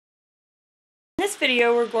In this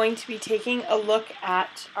video, we're going to be taking a look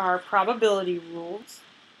at our probability rules.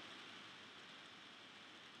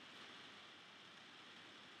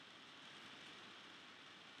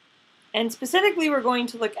 And specifically, we're going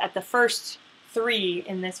to look at the first three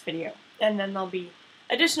in this video. And then there'll be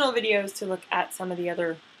additional videos to look at some of the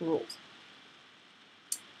other rules.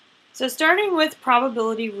 So starting with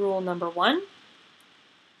probability rule number one.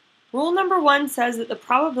 Rule number one says that the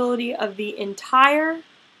probability of the entire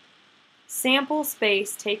sample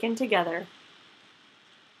space taken together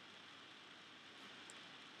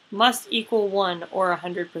must equal 1 or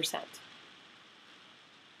 100%.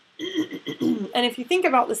 And if you think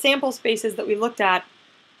about the sample spaces that we looked at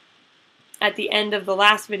the end of the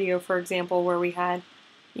last video, for example, where we had,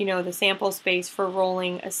 the sample space for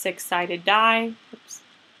rolling a six-sided die,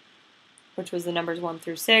 which was the numbers 1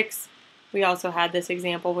 through 6. We also had this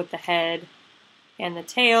example with the head and the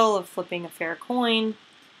tail of flipping a fair coin.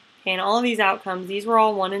 Okay, and all of these outcomes, these were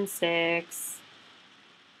all 1 and 6.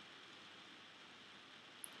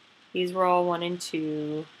 These were all 1 and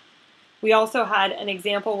 2. We also had an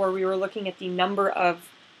example where we were looking at the number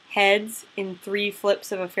of heads in 3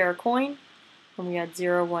 flips of a fair coin. And we had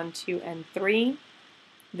 0, 1, 2, and 3.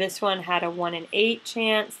 This one had a 1 in 8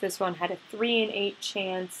 chance. This one had a 3 in 8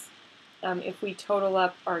 chance. If we total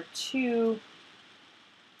up our 2,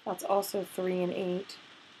 that's also 3 in 8.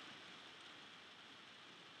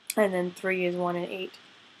 And then 3 is 1 in 8.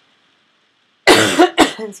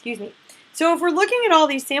 Excuse me. So if we're looking at all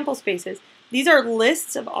these sample spaces, these are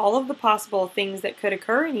lists of all of the possible things that could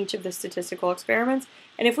occur in each of the statistical experiments.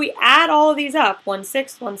 And if we add all of these up, 1,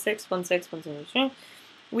 6, 1, 6, 1, 6, 1, 6,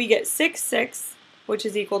 we get 6, 6, which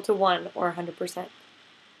is equal to 1 or 100%.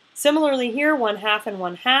 Similarly here, 1/2 and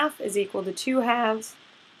 1/2 is equal to 2 halves,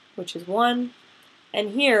 which is 1.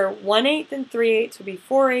 And here, 1/8 and 3/8 would be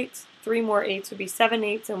 4/8, 3 more 8s would be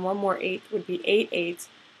 7/8, and 1 more 8 would be 8/8,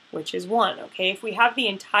 which is 1. Okay, if we have the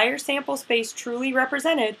entire sample space truly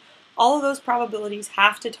represented, all of those probabilities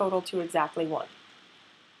have to total to exactly 1.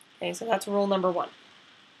 Okay, so that's rule number one.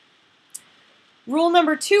 Rule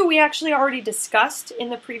number two we actually already discussed in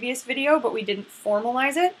the previous video, but we didn't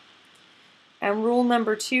formalize it. And rule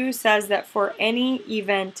number two says that for any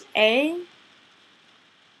event A,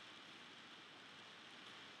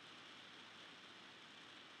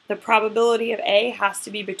 the probability of A has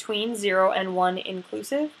to be between 0 and 1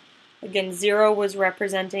 inclusive. Again, 0 was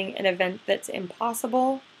representing an event that's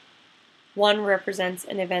impossible. 1 represents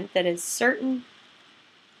an event that is certain.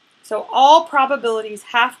 So all probabilities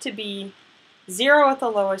have to be 0 at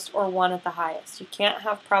the lowest or 1 at the highest. You can't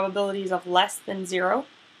have probabilities of less than 0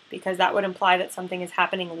 because that would imply that something is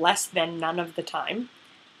happening less than none of the time,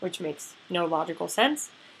 which makes no logical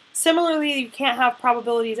sense. Similarly, you can't have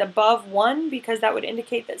probabilities above 1 because that would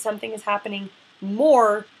indicate that something is happening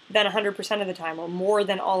more than 100% of the time or more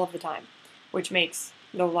than all of the time, which makes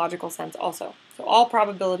no logical sense also. So all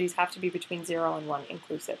probabilities have to be between 0 and 1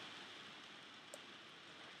 inclusive.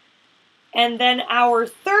 And then our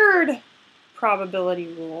third probability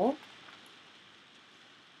rule,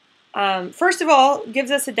 first of all,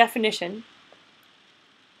 gives us a definition.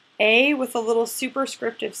 A with a little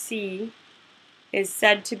superscript of C is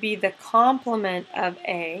said to be the complement of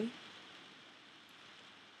A.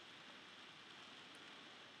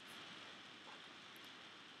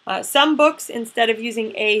 Some books, instead of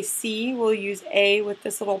using AC, will use A with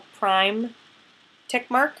this little prime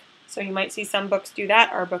tick mark. So you might see some books do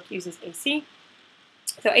that. Our book uses AC.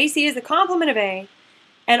 So AC is the complement of A,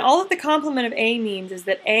 and all that the complement of A means is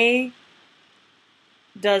that A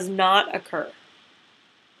does not occur.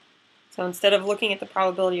 So instead of looking at the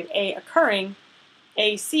probability of A occurring,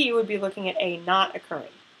 AC would be looking at A not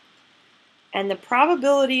occurring. And the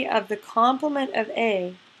probability of the complement of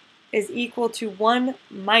A is equal to 1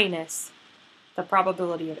 minus the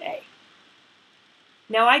probability of A.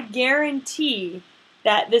 Now I guarantee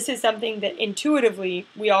that this is something that intuitively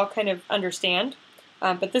we all kind of understand,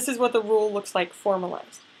 but this is what the rule looks like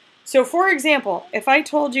formalized. So for example, if I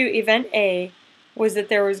told you event A was that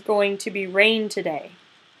there was going to be rain today,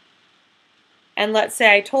 and let's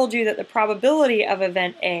say I told you that the probability of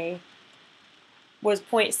event A was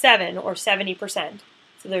 0.7 or 70%,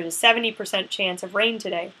 so there's a 70% chance of rain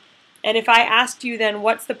today, and if I asked you then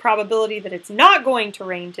what's the probability that it's not going to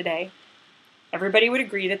rain today, everybody would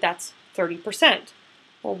agree that that's 30%.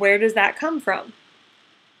 Well, where does that come from?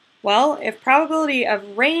 Well, if probability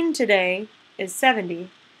of rain today is 70,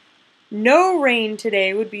 no rain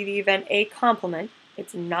today would be the event A complement.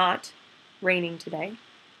 It's not raining today.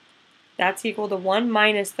 That's equal to 1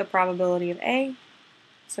 minus the probability of A,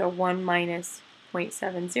 so 1 minus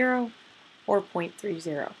 0.70 or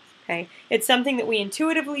 0.30. Okay? It's something that we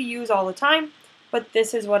intuitively use all the time. but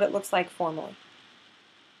this is what it looks like formally.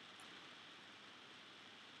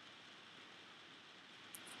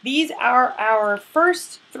 These are our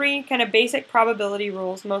first three kind of basic probability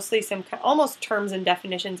rules, mostly some almost terms and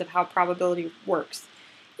definitions of how probability works.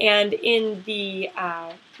 And in the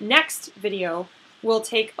next video, we'll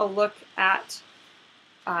take a look at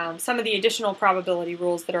some of the additional probability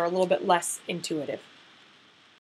rules that are a little bit less intuitive.